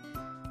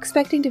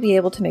 expecting to be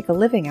able to make a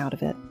living out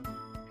of it.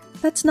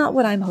 That's not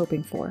what I'm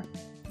hoping for.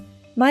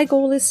 My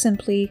goal is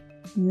simply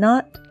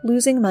not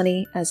losing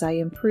money as I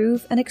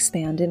improve and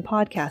expand in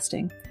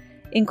podcasting,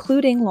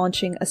 including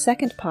launching a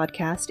second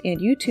podcast and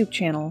YouTube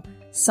channel,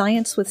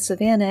 Science with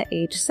Savannah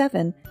Age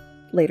 7,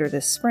 later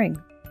this spring.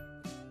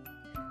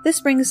 This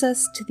brings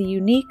us to the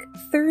unique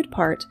third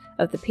part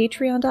of the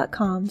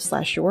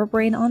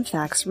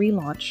patreon.com/yourbrainonfacts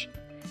relaunch.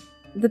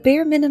 The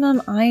bare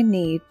minimum I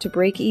need to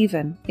break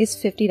even is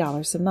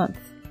 $50 a month.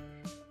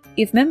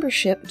 If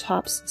membership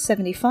tops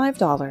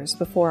 $75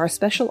 before our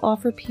special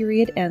offer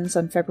period ends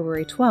on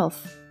February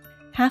 12th,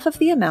 half of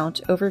the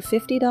amount over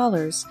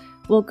 $50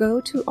 will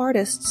go to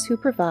artists who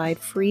provide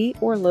free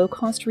or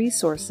low-cost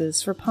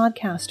resources for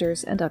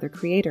podcasters and other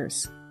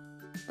creators.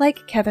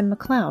 Like Kevin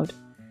MacLeod,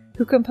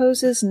 who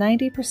composes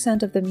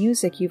 90% of the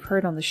music you've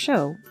heard on the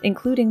show,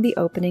 including the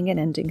opening and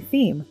ending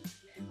theme,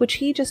 which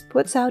he just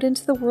puts out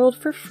into the world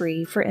for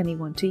free for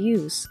anyone to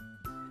use.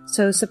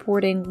 So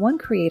supporting one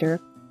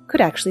creator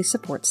could actually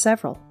support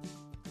several.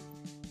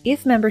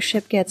 if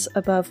membership gets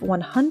above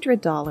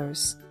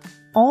 $100,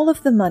 all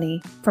of the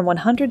money from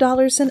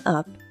 $100 and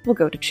up will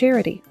go to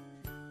charity.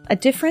 A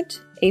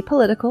different,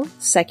 apolitical,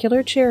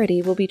 secular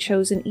charity will be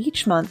chosen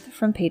each month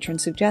from patron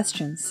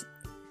suggestions.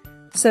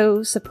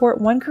 So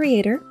support one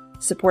creator,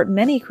 support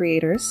many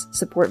creators,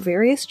 support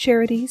various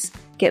charities,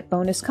 get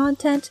bonus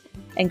content,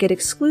 and get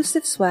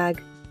exclusive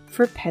swag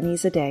for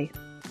pennies a day.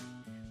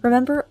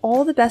 Remember,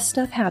 all the best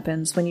stuff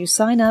happens when you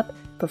sign up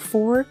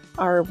before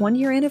our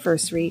 1-year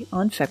anniversary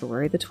on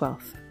February the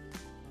 12th.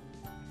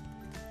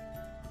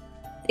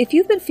 If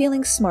you've been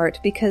feeling smart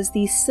because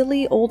these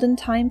silly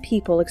olden-time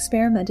people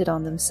experimented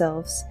on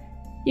themselves,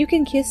 you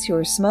can kiss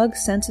your smug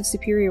sense of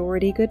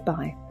superiority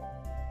goodbye.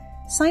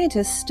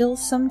 Scientists still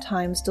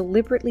sometimes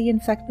deliberately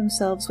infect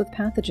themselves with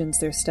pathogens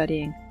they're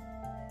studying.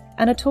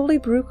 Anatoly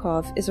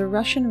Brukov is a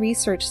Russian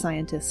research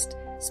scientist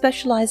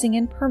specializing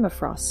in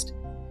permafrost,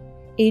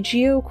 a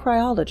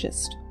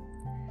geocryologist,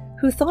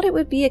 who thought it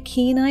would be a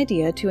keen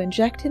idea to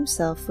inject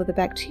himself with a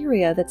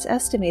bacteria that's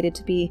estimated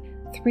to be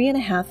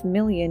 3.5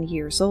 million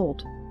years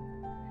old.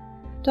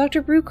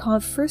 Dr.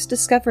 Brukov first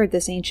discovered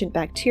this ancient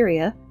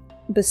bacteria,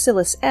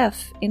 Bacillus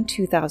F, in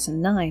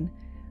 2009,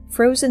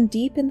 frozen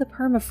deep in the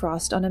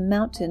permafrost on a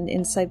mountain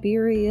in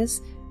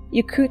Siberia's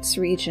Yakutsk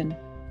region.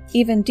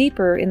 Even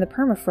deeper in the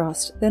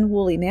permafrost than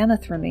woolly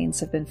mammoth remains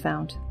have been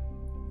found.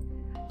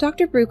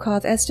 Dr.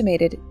 Brukov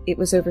estimated it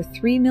was over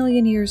 3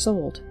 million years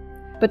old,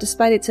 but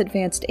despite its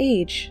advanced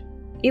age,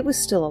 it was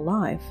still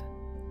alive.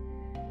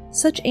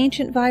 Such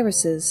ancient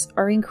viruses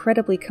are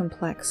incredibly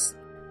complex,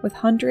 with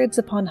hundreds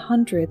upon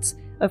hundreds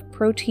of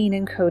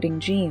protein-encoding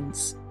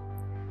genes.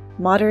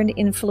 Modern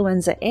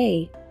influenza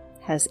A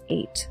has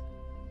 8.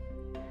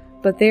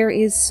 But there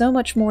is so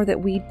much more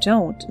that we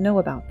don't know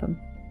about them.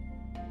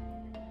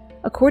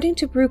 According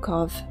to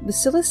Brukov,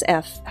 Bacillus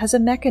F has a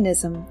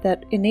mechanism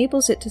that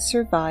enables it to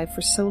survive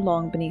for so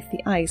long beneath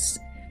the ice,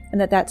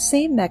 and that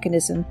same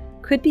mechanism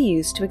could be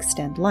used to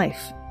extend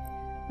life.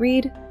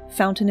 Read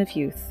Fountain of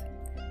Youth.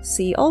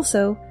 See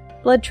also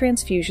blood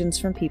transfusions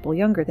from people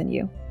younger than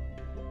you.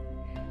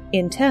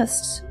 In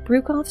tests,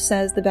 Brukov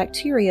says the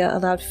bacteria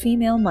allowed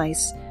female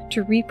mice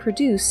to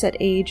reproduce at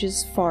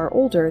ages far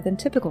older than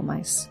typical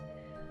mice.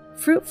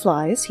 Fruit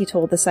flies, he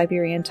told the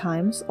Siberian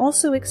Times,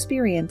 also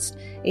experienced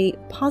a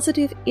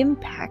positive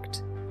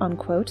impact,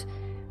 unquote,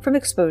 from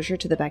exposure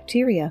to the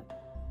bacteria.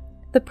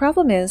 The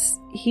problem is,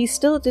 he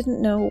still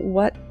didn't know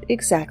what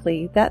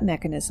exactly that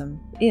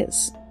mechanism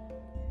is.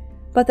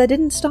 But that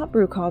didn't stop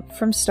Brukov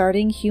from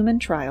starting human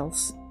trial.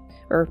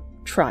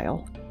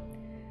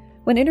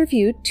 When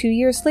interviewed 2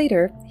 years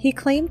later, he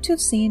claimed to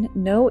have seen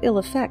no ill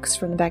effects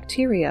from the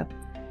bacteria.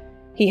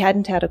 He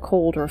hadn't had a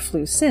cold or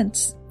flu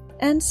since,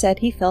 and said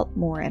he felt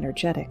more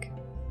energetic.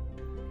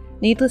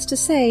 Needless to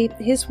say,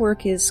 his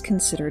work is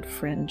considered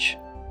fringe.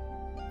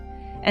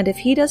 And if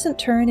he doesn't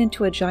turn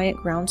into a giant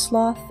ground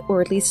sloth,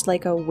 or at least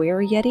like a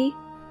were-yeti,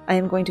 I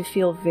am going to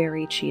feel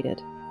very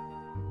cheated.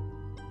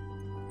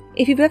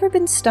 If you've ever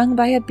been stung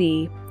by a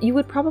bee, you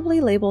would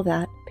probably label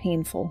that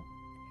painful.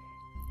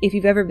 If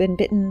you've ever been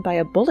bitten by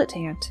a bullet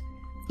ant,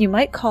 you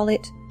might call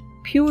it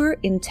pure,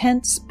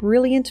 intense,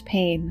 brilliant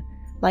pain,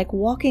 like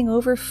walking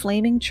over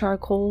flaming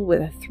charcoal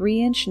with a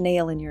 3-inch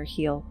nail in your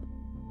heel.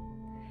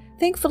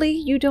 Thankfully,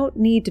 you don't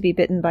need to be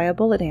bitten by a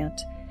bullet ant,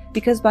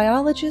 because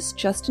biologist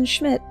Justin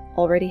Schmidt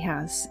already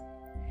has.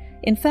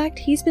 In fact,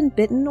 he's been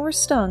bitten or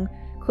stung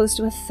close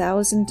to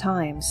 1,000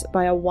 times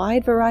by a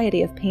wide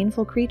variety of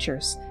painful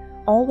creatures,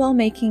 all while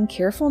making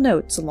careful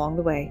notes along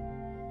the way.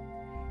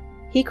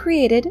 He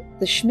created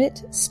the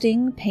Schmidt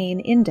Sting Pain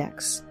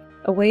Index,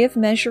 a way of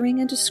measuring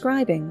and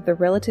describing the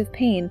relative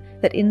pain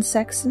that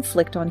insects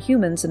inflict on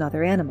humans and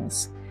other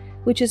animals,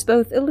 which is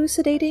both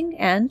elucidating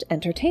and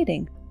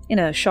entertaining, in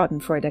a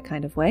schadenfreude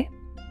kind of way.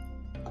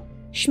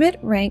 Schmidt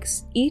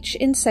ranks each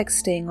insect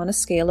sting on a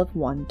scale of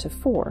 1 to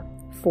 4,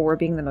 4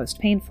 being the most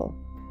painful.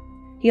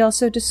 He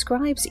also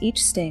describes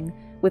each sting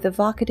with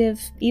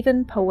evocative,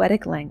 even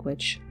poetic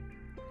language.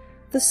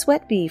 The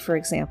sweat bee, for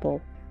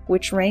example,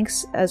 which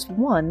ranks as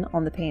 1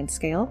 on the pain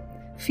scale,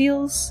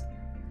 feels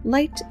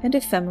light and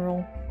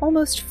ephemeral,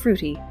 almost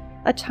fruity.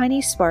 A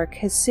tiny spark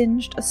has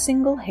singed a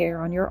single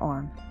hair on your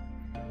arm.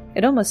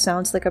 It almost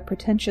sounds like a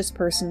pretentious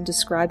person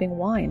describing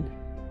wine.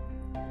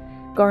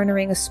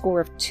 Garnering a score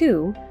of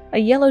 2, a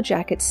yellow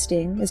jacket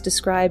sting is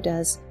described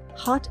as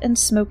hot and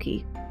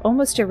smoky,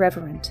 almost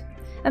irreverent.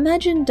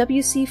 Imagine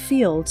W.C.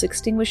 Fields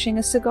extinguishing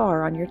a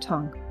cigar on your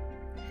tongue.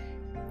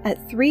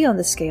 At 3 on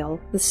the scale,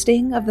 the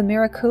sting of the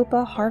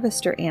Maricopa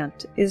harvester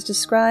ant is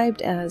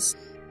described as,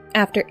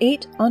 after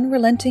 8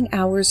 unrelenting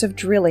hours of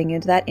drilling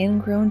into that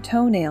ingrown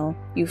toenail,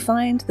 you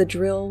find the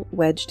drill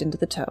wedged into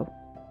the toe.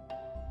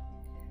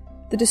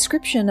 The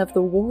description of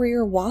the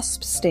warrior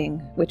wasp sting,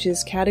 which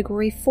is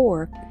category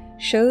 4,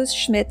 shows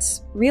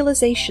Schmidt's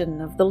realization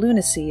of the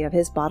lunacy of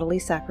his bodily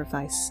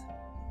sacrifice.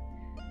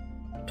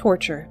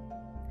 Torture.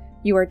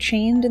 You are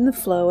chained in the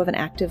flow of an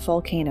active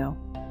volcano.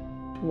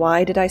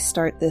 Why did I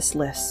start this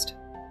list?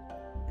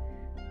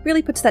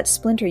 Really puts that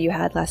splinter you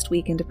had last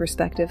week into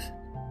perspective.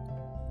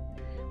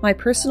 My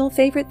personal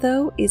favorite,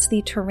 though, is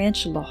the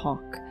tarantula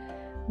hawk,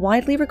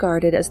 widely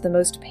regarded as the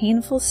most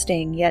painful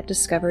sting yet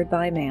discovered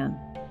by man.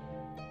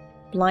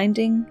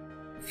 Blinding,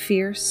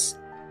 fierce,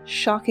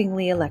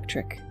 shockingly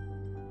electric.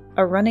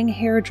 A running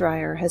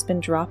hairdryer has been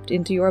dropped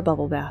into your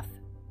bubble bath.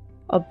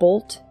 A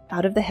bolt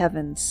out of the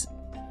heavens.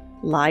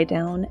 Lie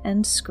down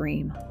and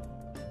scream.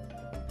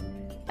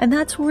 And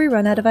that's where we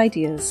run out of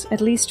ideas, at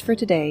least for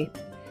today.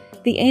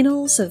 The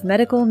annals of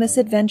medical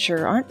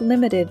misadventure aren't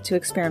limited to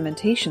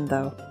experimentation,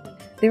 though.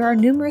 There are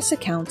numerous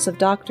accounts of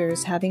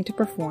doctors having to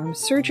perform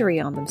surgery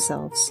on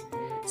themselves,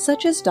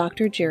 such as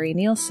Dr. Jerry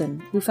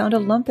Nielsen, who found a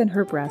lump in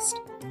her breast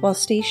while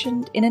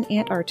stationed in an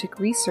Antarctic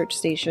research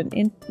station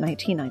in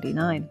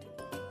 1999.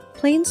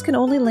 Planes can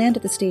only land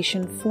at the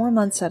station 4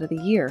 months out of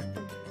the year,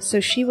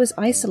 so she was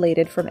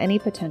isolated from any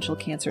potential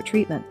cancer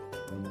treatment.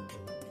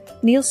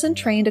 Nielsen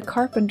trained a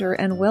carpenter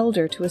and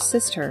welder to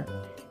assist her,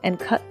 and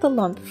cut the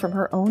lump from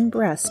her own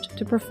breast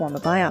to perform a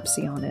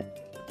biopsy on it.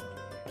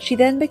 She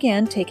then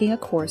began taking a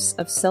course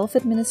of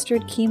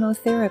self-administered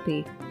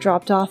chemotherapy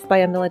dropped off by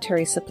a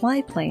military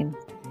supply plane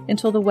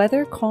until the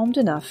weather calmed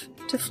enough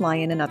to fly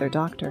in another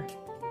doctor.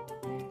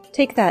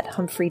 Take that,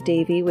 Humphrey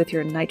Davy, with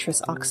your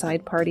nitrous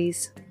oxide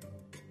parties.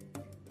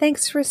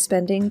 Thanks for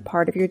spending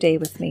part of your day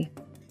with me.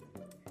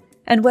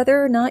 And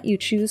whether or not you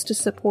choose to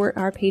support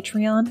our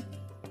Patreon,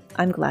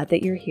 I'm glad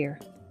that you're here.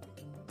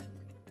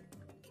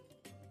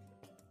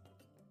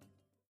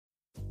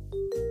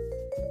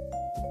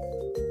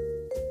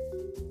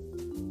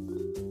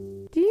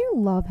 Do you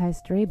love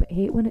history but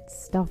hate when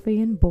it's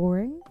stuffy and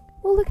boring?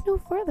 Well, look no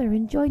further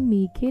and join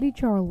me, Katie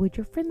Charlwood,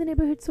 your friendly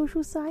neighbourhood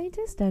social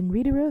scientist and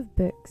reader of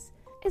books,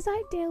 as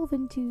I delve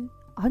into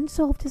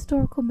unsolved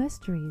historical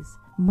mysteries,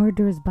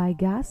 murders by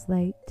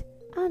gaslight,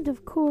 and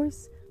of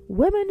course,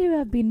 women who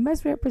have been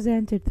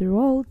misrepresented through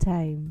all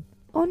time.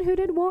 On Who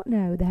Did What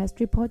Now, the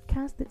history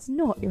podcast that's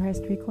not your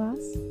history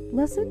class.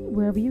 Listen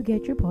wherever you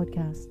get your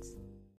podcasts.